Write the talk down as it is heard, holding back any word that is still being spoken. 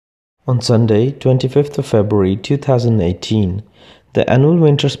On Sunday, 25th of February 2018, the annual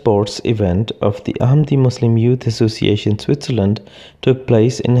winter sports event of the Ahmadi Muslim Youth Association Switzerland took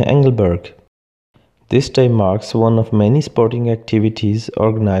place in Engelberg. This day marks one of many sporting activities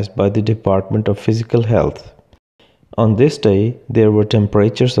organized by the Department of Physical Health. On this day, there were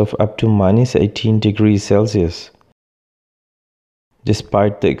temperatures of up to -18 degrees Celsius.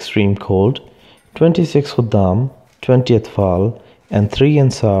 Despite the extreme cold, 26 Khuddam, 20 Atfal, and 3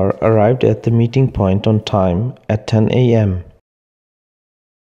 Ansar arrived at the meeting point on time at 10 a.m.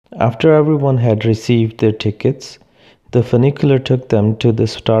 After everyone had received their tickets, the funicular took them to the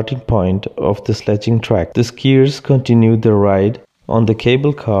starting point of the sledging track. The skiers continued their ride on the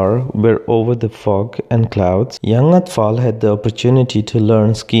cable car where over the fog and clouds. Young Atfal had the opportunity to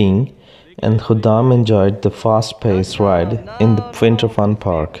learn skiing, and Khuddam enjoyed the fast-paced ride in the winter fun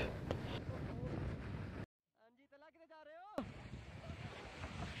park.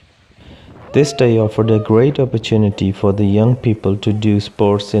 This day offered a great opportunity for the young people to do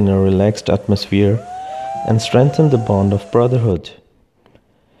sports in a relaxed atmosphere and strengthen the bond of brotherhood.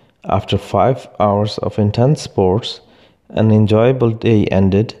 After 5 hours of intense sports, an enjoyable day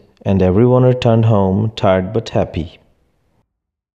ended and everyone returned home tired but happy.